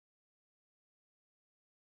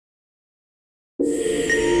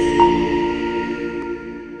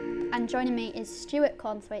And joining me is Stuart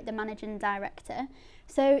Cornthwaite, the Managing Director.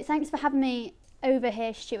 So thanks for having me over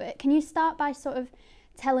here, Stuart. Can you start by sort of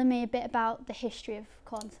telling me a bit about the history of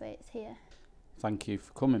Cornthwaite's here? Thank you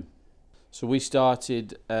for coming. So we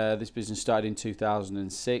started, this business started in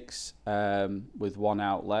 2006 with one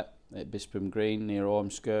outlet at Bisping Green near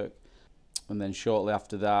Ormskirk, and then shortly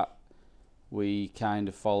after that we kind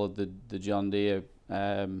of followed the John Deere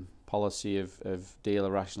policy of dealer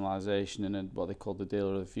rationalisation and what they called the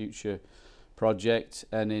Dealer of the Future project,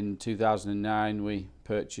 and in 2009 we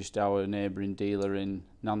purchased our neighbouring dealer in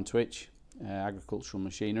Nantwich, agricultural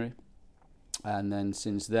machinery, and then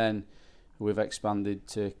since then we've expanded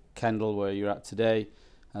to Kendal, where you're at today,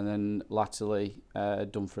 and then latterly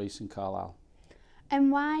Dumfries and Carlisle.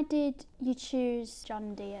 And why did you choose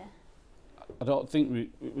John Deere? I don't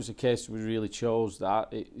think it was a case we really chose that.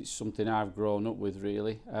 It's something I've grown up with,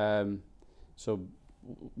 really. So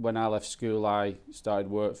when I left school, I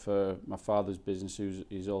started work for my father's business,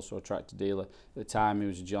 who's also a tractor dealer. At the time, he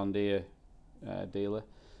was a John Deere dealer.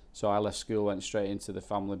 So I left school, went straight into the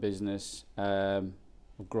family business. I've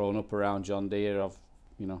grown up around John Deere.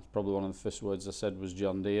 Probably one of the first words I said was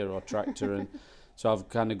John Deere or tractor, and so I've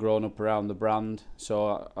kind of grown up around the brand.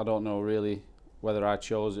 So I don't know really whether I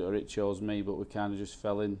chose it or it chose me, but we kind of just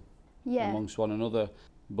fell in amongst one another.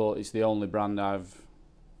 But it's the only brand I've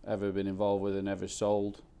ever been involved with and ever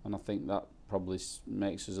sold, and I think that probably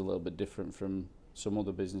makes us a little bit different from some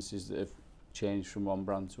other businesses that have changed from one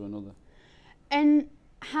brand to another. And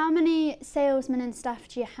how many salesmen and staff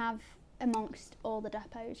do you have amongst all the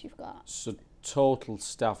depots you've got? So total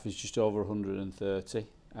staff is just over 130.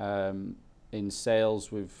 In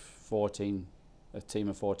sales, we've 14, a team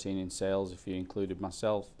of 14 in sales if you included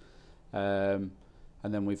myself, and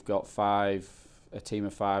then we've got a team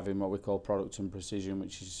of 5 in what we call product and precision,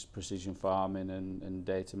 which is precision farming and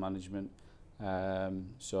data management.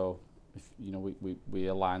 So we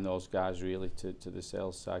align those guys really to the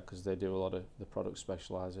sales side, because they do a lot of the product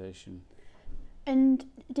specialisation. And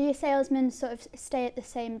do your salesmen sort of stay at the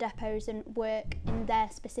same depots and work in their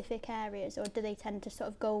specific areas, or do they tend to sort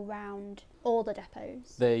of go around all the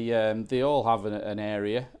depots? They all have an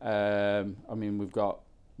area. I mean, we've got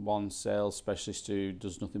one sales specialist who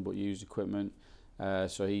does nothing but used equipment,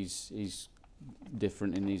 so he's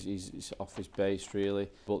different in he's office based really.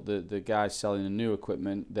 But the guys selling the new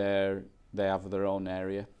equipment, they have their own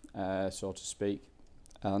area, so to speak,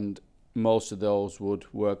 and most of those would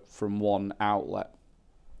work from one outlet,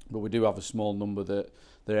 but we do have a small number that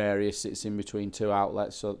their area sits in between 2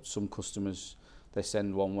 outlets, so some customers they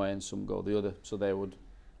send one way and some go the other, so they would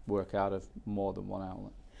work out of more than one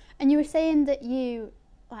outlet. And you were saying that you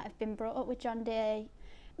have been brought up with John Deere.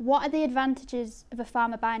 What are the advantages of a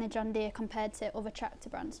farmer buying a John Deere compared to other tractor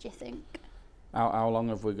brands, do you think? How long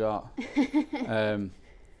have we got?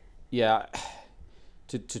 Yeah,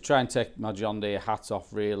 to try and take my John Deere hat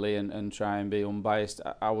off really and try and be unbiased,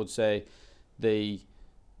 I would say the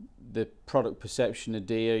product perception of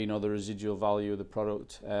Deere, the residual value of the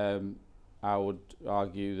product, I would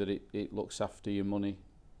argue that it looks after your money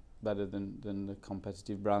better than the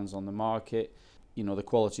competitive brands on the market. The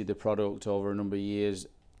quality of the product over a number of years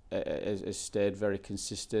has stayed very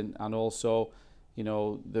consistent, and also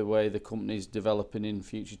the way the company's developing in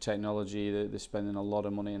future technology, they're spending a lot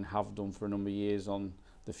of money and have done for a number of years on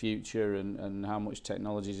the future and how much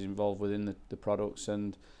technology is involved within the products,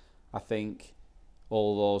 and I think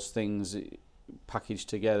all those things packaged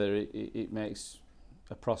together, it makes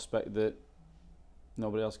a prospect that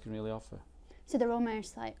nobody else can really offer. So they're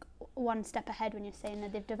almost like one step ahead when you're saying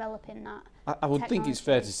that they're developing that I would think it's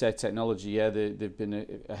fair to say technology, yeah, they've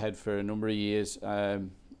been ahead for a number of years. I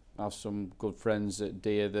have some good friends at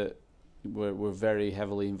Deere that were very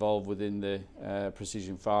heavily involved within the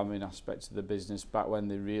precision farming aspects of the business back when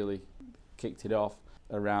they really kicked it off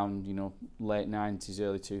around late 90s,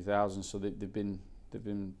 early 2000s. So they've been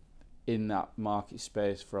in that market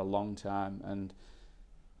space for a long time, and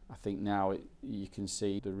I think now you can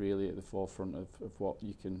see they're really at the forefront of what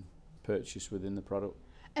you can purchase within the product.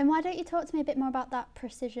 And why don't you talk to me a bit more about that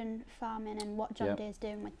precision farming and what John Deere's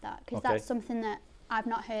doing with that? Because that's something that I've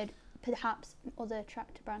not heard perhaps other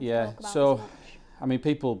tractor brands talk about so as much. I mean,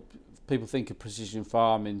 people think of precision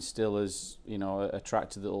farming still as a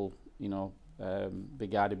tractor that'll be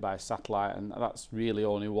guided by a satellite, and that's really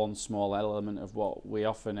only one small element of what we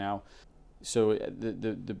offer now. So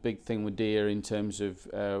the big thing with Deere in terms of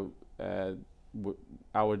our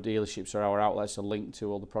dealerships or our outlets are linked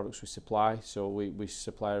to all the products we supply. So we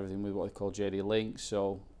supply everything with what they call JD links,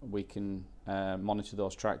 so we can monitor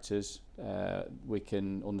those tractors. We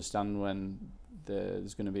can understand when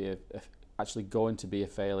there's going to be actually going to be a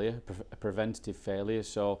failure, a preventative failure.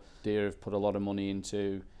 So Deere have put a lot of money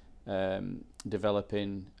into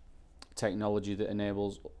developing technology that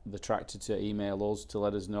enables the tractor to email us to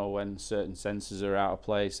let us know when certain sensors are out of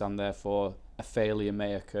place, and therefore a failure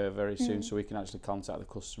may occur very soon. So we can actually contact the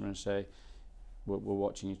customer and say, we're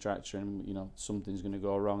watching your tractor, and something's going to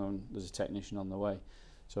go wrong, and there's a technician on the way.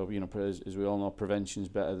 So as we all know, prevention's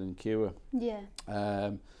better than cure. Yeah.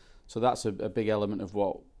 So that's a big element of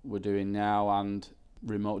what we're doing now, and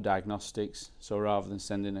remote diagnostics. So rather than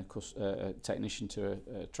sending a technician to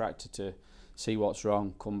a tractor to see what's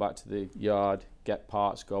wrong, come back to the yard, get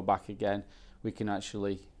parts, go back again, we can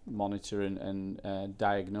actually monitor and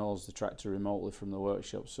diagnose the tractor remotely from the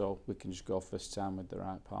workshop, so we can just go first time with the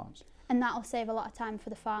right parts. And that'll save a lot of time for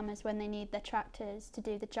the farmers when they need their tractors to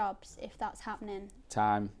do the jobs, if that's happening.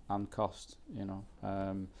 Time and cost,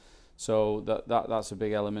 so that's a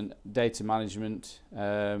big element. Data management,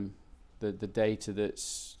 the data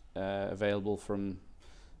that's available from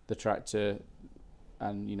the tractor,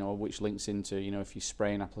 and which links into if you're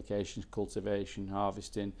spraying applications, cultivation,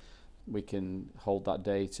 harvesting, we can hold that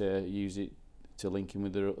data, use it to link in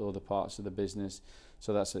with the other parts of the business.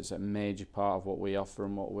 So it's a major part of what we offer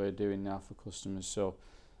and what we're doing now for customers. So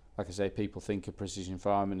like I say, people think of precision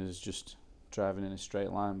farming as just driving in a straight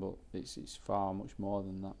line, but it's far much more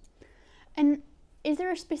than that. And is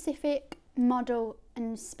there a specific model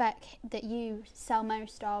and spec that you sell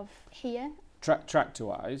most of here? Tractor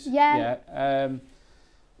wise? Yeah.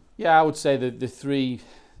 Yeah, I would say the three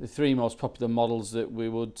most popular models that we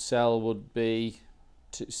would sell would be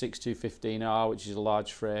 6215R, which is a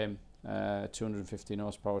large frame, 215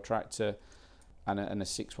 horsepower tractor, and a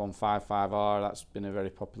 6155R. That's been a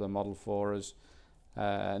very popular model for us.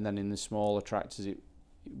 And then in the smaller tractors, it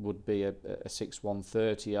would be a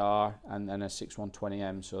 6130R and a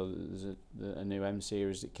 6120M. So there's a new M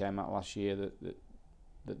series that came out last year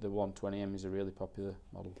that the 120M is a really popular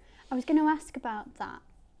model. I was going to ask about that.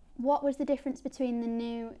 What was the difference between the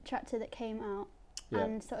new tractor that came out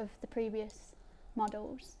and sort of the previous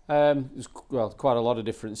models? There's quite a lot of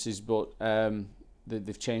differences, but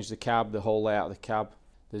they've changed the cab, the whole layout of the cab.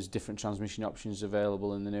 There's different transmission options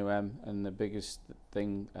available in the new M, and the biggest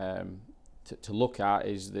thing to look at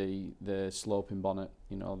is the sloping bonnet.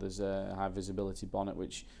 There's a high visibility bonnet,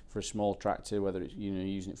 which for a small tractor, whether it's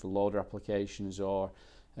using it for loader applications or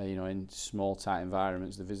in small tight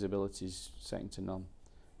environments, the visibility is second to none.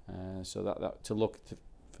 So that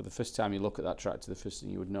for the first time you look at that tractor, the first thing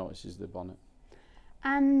you would notice is the bonnet.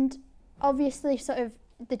 And obviously sort of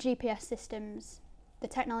the GPS systems, the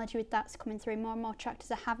technology with that's coming through, more and more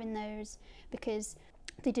tractors are having those because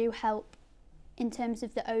they do help in terms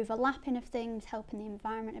of the overlapping of things, helping the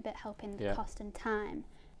environment a bit, helping the cost and time.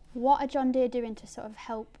 What are John Deere doing to sort of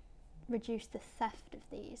help reduce the theft of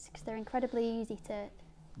these? Because they're incredibly easy to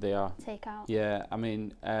take out. Yeah, I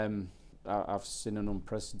mean, I've seen an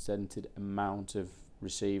unprecedented amount of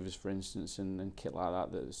receivers, for instance, and kit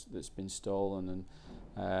like that that's been stolen.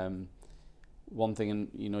 And one thing,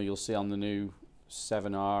 you'll see on the new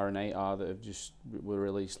 7R and 8R that were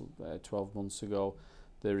released 12 months ago,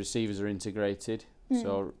 the receivers are integrated.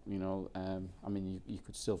 So I mean, you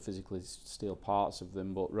could still physically steal parts of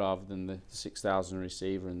them, but rather than the 6,000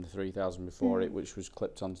 receiver and the 3,000 before it, which was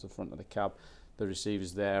clipped onto the front of the cab, the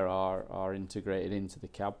receivers there are integrated into the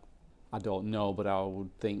cab. I don't know, but I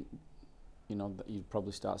would think that you'd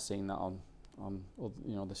probably start seeing that on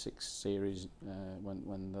the 6 series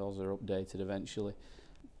when those are updated eventually.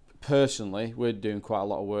 Personally, we're doing quite a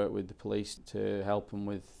lot of work with the police to help them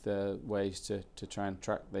with ways to try and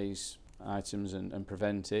track these items and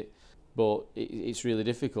prevent it. But it's really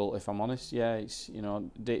difficult, if I'm honest. Yeah, it's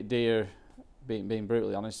Deere, being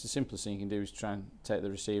brutally honest, the simplest thing you can do is try and take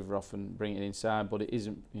the receiver off and bring it inside. But it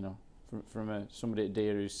isn't, from somebody at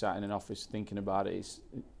Deere who's sat in an office thinking about it,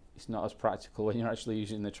 it's not as practical when you're actually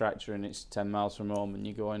using the tractor and it's 10 miles from home and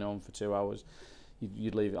you're going home for 2 hours.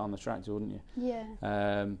 You'd leave it on the tractor, wouldn't you?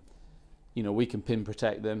 Yeah. We can pin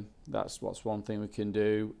protect them. That's one thing we can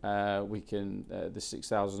do. We can the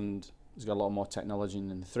 6,000 has got a lot more technology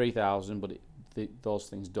than the 3,000, but those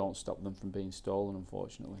things don't stop them from being stolen,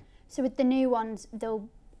 unfortunately. So with the new ones, they'll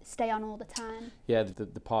stay on all the time? Yeah,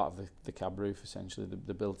 the part of the cab roof, essentially,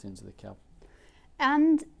 they're built into the cab.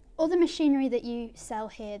 And other machinery that you sell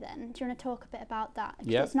here then, do you want to talk a bit about that?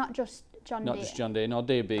 Yeah. It's not just John Deere. Not just John Deere. No,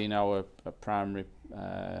 Deere being our primary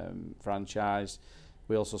franchise.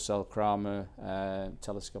 We also sell Kramer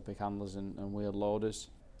telescopic handlers and wheeled loaders.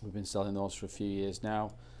 We've been selling those for a few years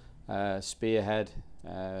now. Spearhead,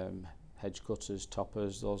 hedge cutters,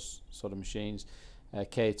 toppers, those sort of machines.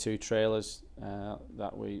 K2 trailers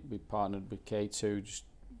that we partnered with K2 just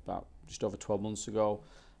about just over 12 months ago,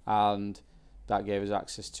 and that gave us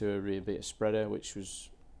access to a Rheobeta spreader, which was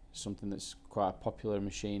something that's quite a popular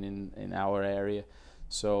machine in our area.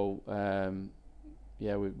 So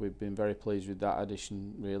yeah, we've been very pleased with that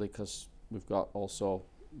addition, really, because we've got also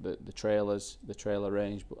the trailers, the trailer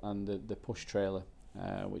range, and the push trailer,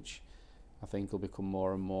 which I think will become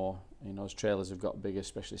more and more. You know, as trailers have got bigger,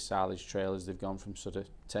 especially silage trailers, they've gone from sort of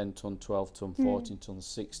 10 ton, 12 ton, 14 ton,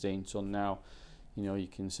 16 ton now. You know, you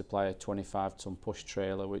can supply a 25 ton push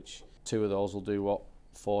trailer, which 2 of those will do what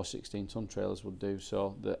 4 16 ton trailers would do.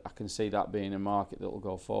 So I can see that being a market that will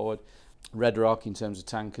go forward. Red Rock in terms of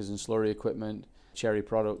tankers and slurry equipment, Cherry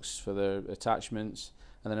products for the attachments,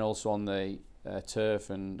 and then also on the turf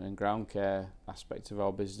and ground care aspect of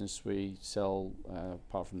our business, we sell,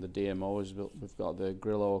 apart from the DMOs, we've got the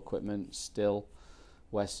Grillo equipment, Still,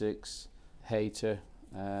 Wessex, Hayter.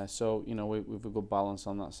 So, you know, we've a good balance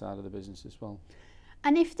on that side of the business as well.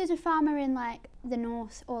 And if there's a farmer in like the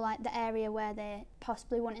north or like the area where they're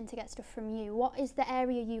possibly wanting to get stuff from you, what is the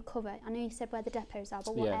area you cover? I know you said where the depots are,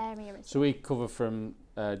 but what area is it? So we cover from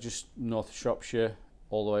just north of Shropshire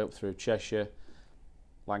all the way up through Cheshire,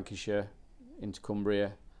 Lancashire, into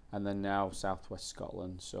Cumbria, and then now southwest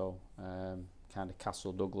Scotland. So kind of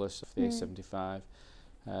Castle Douglas off the A75,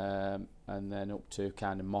 and then up to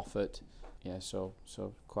kind of Moffat. Yeah, so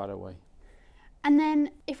quite a way. And then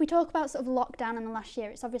if we talk about sort of lockdown in the last year,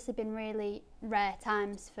 it's obviously been really rare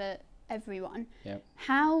times for everyone. Yep.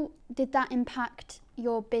 How did that impact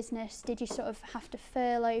your business? Did you sort of have to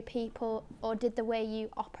furlough people, or did the way you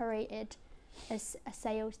operated as a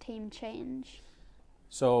sales team change?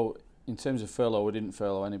 So in terms of furlough, we didn't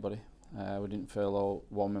furlough anybody. We didn't furlough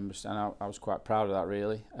one member, and I was quite proud of that,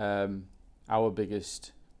 really. Our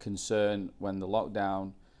biggest concern when the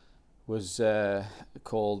lockdown was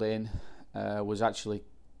called in was actually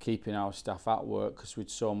keeping our staff at work, because we'd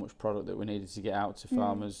so much product that we needed to get out to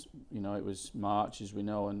farmers. You know, it was March, as we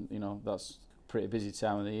know, and you know that's a pretty busy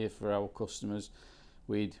time of the year for our customers.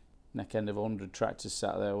 We'd neck end of 100 tractors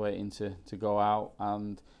sat there waiting to go out,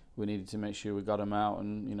 and we needed to make sure we got them out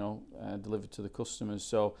and, you know, delivered to the customers.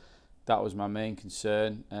 So that was my main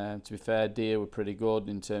concern. To be fair, Deere were pretty good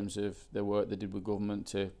in terms of the work they did with government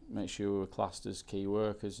to make sure we were classed as key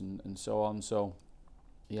workers and so on. So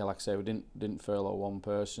yeah, like I say, we didn't furlough one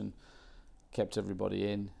person, kept everybody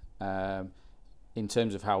in. In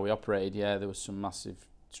terms of how we operated, yeah, there was some massive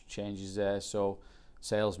changes there. So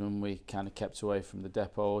salesmen, we kind of kept away from the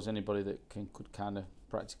depots. Anybody that could kind of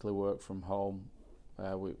practically work from home,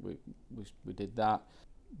 we did that.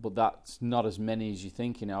 But that's not as many as you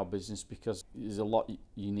think in our business, because there's a lot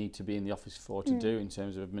you need to be in the office for to do in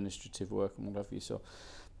terms of administrative work and whatever. So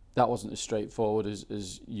that wasn't as straightforward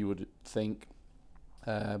as you would think.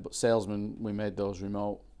 But salesmen, we made those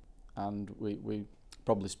remote, and we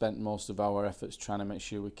probably spent most of our efforts trying to make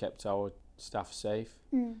sure we kept our staff safe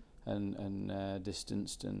and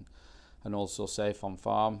distanced and also safe on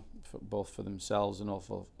farm, both for themselves and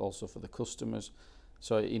also for the customers.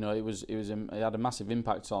 So you know, it had a massive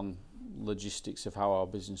impact on logistics of how our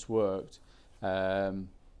business worked,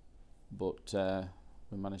 but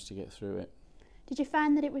we managed to get through it. Did you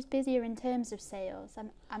find that it was busier in terms of sales?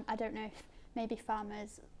 I don't know if maybe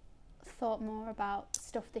farmers thought more about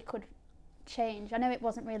stuff they could change. I know it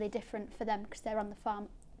wasn't really different for them because they're on the farm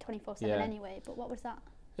 24/7 anyway, but what was that?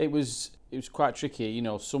 It was quite tricky. You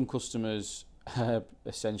know, some customers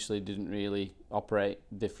essentially didn't really operate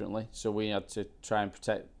differently, so we had to try and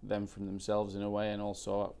protect them from themselves in a way, and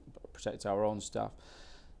also protect our own staff.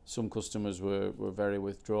 Some customers were very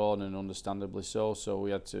withdrawn, and understandably so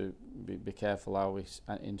we had to be careful how we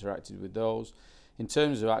interacted with those. In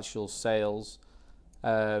terms of actual sales,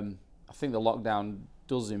 I think the lockdown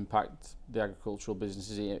does impact the agricultural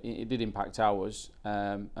businesses. It did impact ours,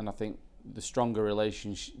 and I think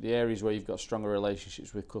the areas where you've got stronger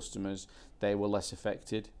relationships with customers, they were less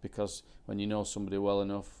affected, because when you know somebody well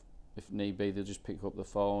enough, if need be, they'll just pick up the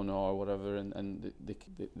phone or whatever, and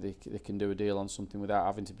they can do a deal on something without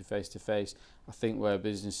having to be face to face. I think where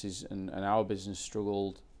businesses and our business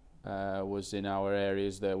struggled was in our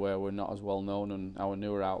areas there where we're not as well known, and our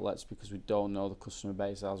newer outlets, because we don't know the customer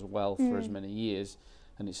base as well for as many years,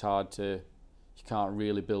 and it's hard you can't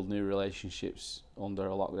really build new relationships under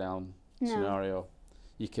a lockdown scenario.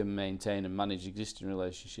 You can maintain and manage existing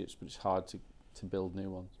relationships, but it's hard to build new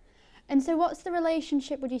ones. And so what's the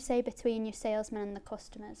relationship, would you say, between your salesmen and the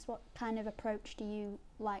customers? What kind of approach do you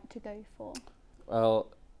like to go for?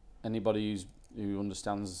 Well, anybody who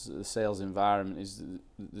understands the sales environment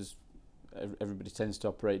is everybody tends to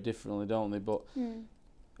operate differently, don't they? But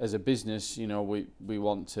as a business, you know, we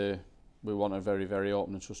want to we want a very, very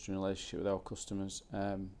open and trusting relationship with our customers.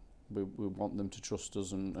 We want them to trust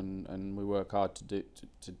us, and we work hard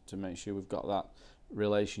to make sure we've got that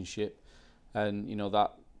relationship. And you know,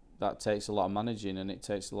 that takes a lot of managing, and it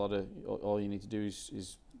takes a lot of, all you need to do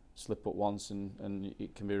is slip up once and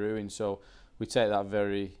it can be ruined. So we take that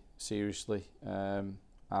very seriously, and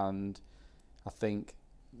I think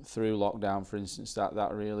through lockdown, for instance,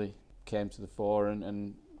 that really came to the fore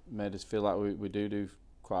and made us feel like we do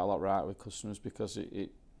quite a lot right with customers, because it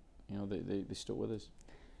you know, they stuck with us.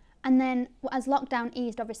 And then as lockdown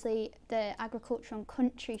eased, obviously the agriculture and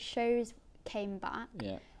country shows came back.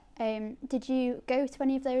 Yeah. Did you go to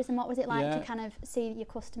any of those, and what was it like Yeah. to kind of see your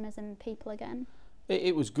customers and people again?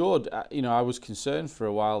 It was good. You know, I was concerned for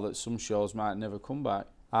a while that some shows might never come back,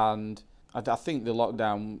 and I think the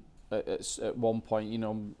lockdown at one point, you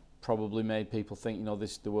know, probably made people think, you know,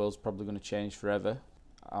 the world's probably going to change forever.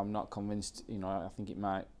 I'm not convinced. You know, I think it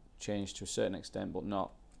might change to a certain extent, but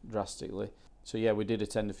not drastically. So yeah, we did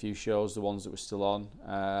attend a few shows, the ones that were still on,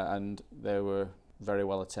 and they were very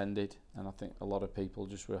well attended, and I think a lot of people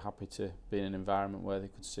just were happy to be in an environment where they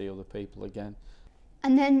could see other people again.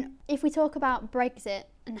 And then if we talk about Brexit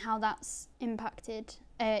and how that's impacted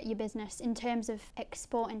your business in terms of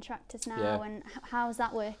exporting tractors now, Yeah. and how's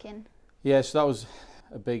that working? Yeah, so that was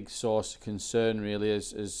a big source of concern really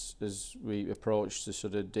as we approached the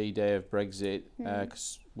sort of D-Day of Brexit,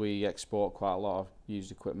 because we export quite a lot of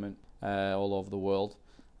used equipment all over the world,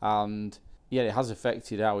 and yeah, it has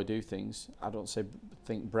affected how we do things. I don't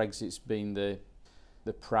think Brexit's been the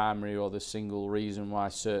primary or the single reason why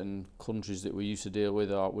certain countries that we used to deal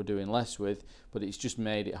with we're doing less with, but it's just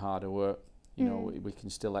made it harder work. You know, we can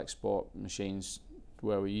still export machines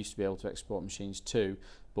where we used to be able to export machines too,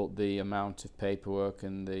 but the amount of paperwork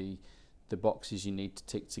and the boxes you need to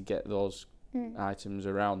tick to get those items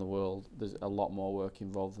around the world, there's a lot more work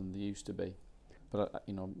involved than there used to be. But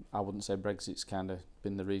you know, I wouldn't say Brexit's kind of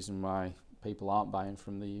been the reason why people aren't buying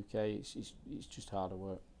from the UK. It's just harder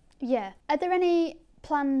work. Yeah. Are there any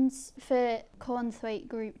plans for Cornthwaite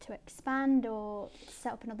Group to expand or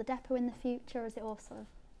set up another depot in the future, or is it all sort of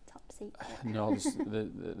top secret? No,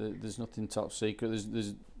 there's nothing top secret.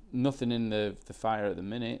 There's nothing in the fire at the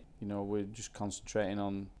minute. You know, we're just concentrating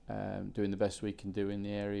on doing the best we can do in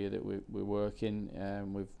the area that we work in.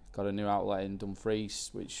 We've got a new outlet in Dumfries,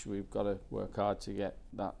 which we've got to work hard to get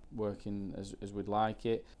that working as we'd like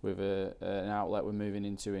it. We've an outlet we're moving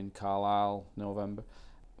into in Carlisle, November.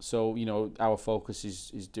 So, you know, our focus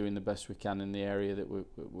is doing the best we can in the area that we're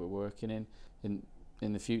working in.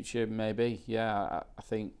 In the future, maybe, yeah. I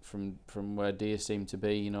think from where Deere seem to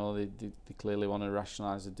be, you know, they clearly want to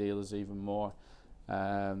rationalise the dealers even more.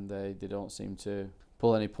 They don't seem to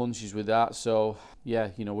pull any punches with that. So yeah,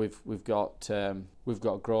 you know, we've got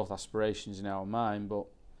growth aspirations in our mind, but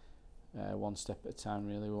one step at a time.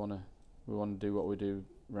 Really, we want to do what we do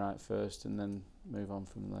right first, and then move on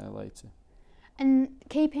from there later. And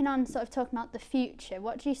keeping on sort of talking about the future,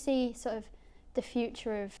 what do you see sort of the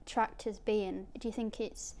future of tractors being? Do you think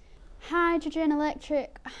it's hydrogen,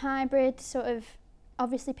 electric, hybrid? Sort of,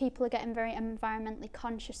 obviously people are getting very environmentally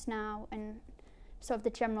conscious now, and sort of the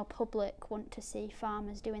general public want to see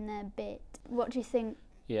farmers doing their bit. What do you think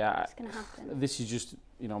is going to happen? This is just,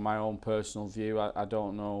 you know, my own personal view. I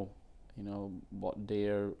don't know, you know, what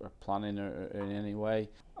Deere are planning or in any way.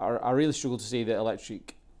 I really struggle to see that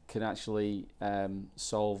electric can actually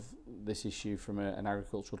solve this issue from an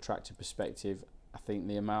agricultural tractor perspective. I think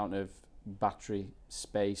the amount of battery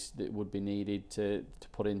space that would be needed to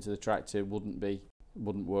put into the tractor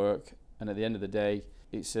wouldn't work. And at the end of the day,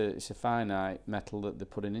 it's a finite metal that they're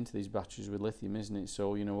putting into these batteries with lithium, isn't it?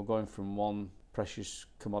 So, you know, we're going from one precious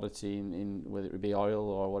commodity in whether it be oil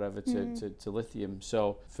or whatever to lithium.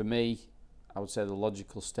 So for me, I would say the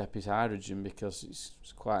logical step is hydrogen, because it's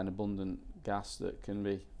quite an abundant gas that can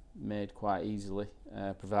be made quite easily,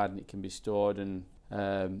 providing it can be stored and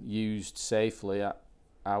used safely.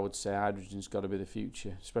 I would say hydrogen's got to be the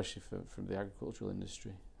future, especially for the agricultural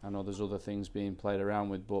industry. I know there's other things being played around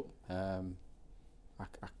with, but I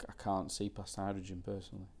can't see past hydrogen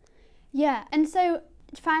personally. Yeah, and so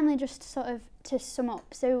finally, just sort of to sum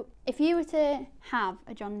up, so if you were to have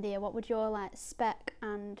a John Deere, what would your like spec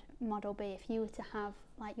and model be if you were to have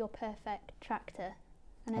like your perfect tractor?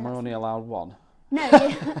 Am I only allowed one? No,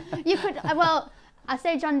 you could. Well, I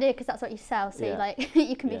say John Deere because that's what you sell, so like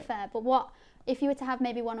you can be fair. But what if you were to have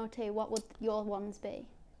maybe one or two? What would your ones be?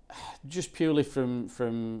 Just purely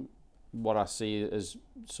from what I see as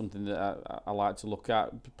something that I like to look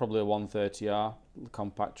at, probably a 130R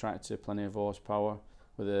compact tractor, plenty of horsepower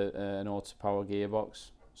with an auto power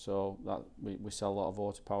gearbox. So that we sell a lot of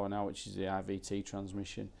auto power now, which is the IVT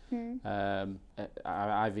transmission.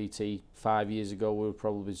 IVT 5 years ago would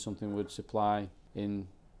probably something we'd supply in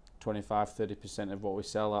 25-30% of what we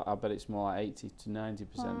sell. I bet it's more like 80 to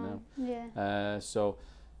 90% now. Yeah. So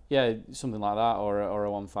yeah, something like that, or a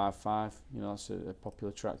 155. You know, that's a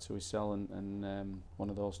popular tractor we sell, and one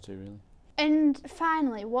of those two really. And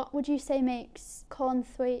finally, what would you say makes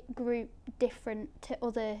Cornthwaite Group different to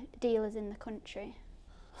other dealers in the country?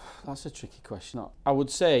 That's a tricky question. I would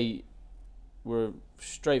say we're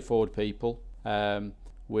straightforward people.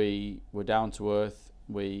 We're down to earth.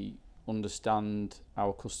 We understand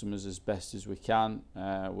our customers as best as we can.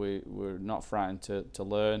 We're not frightened to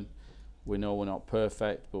learn. We know we're not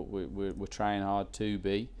perfect, but we're trying hard to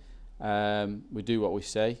be. We do what we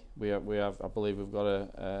say. We have. I believe we've got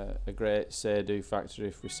a great say-do factor.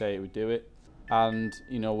 If we say it, we do it. And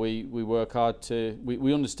you know, we work hard to.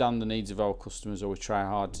 We understand the needs of our customers, or we try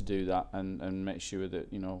hard to do that, and make sure that,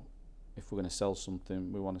 you know, if we're going to sell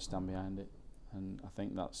something, we want to stand behind it. And I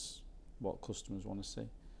think that's what customers want to see.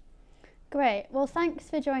 Great. Well, thanks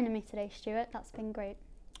for joining me today, Stuart. That's been great.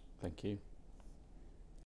 Thank you.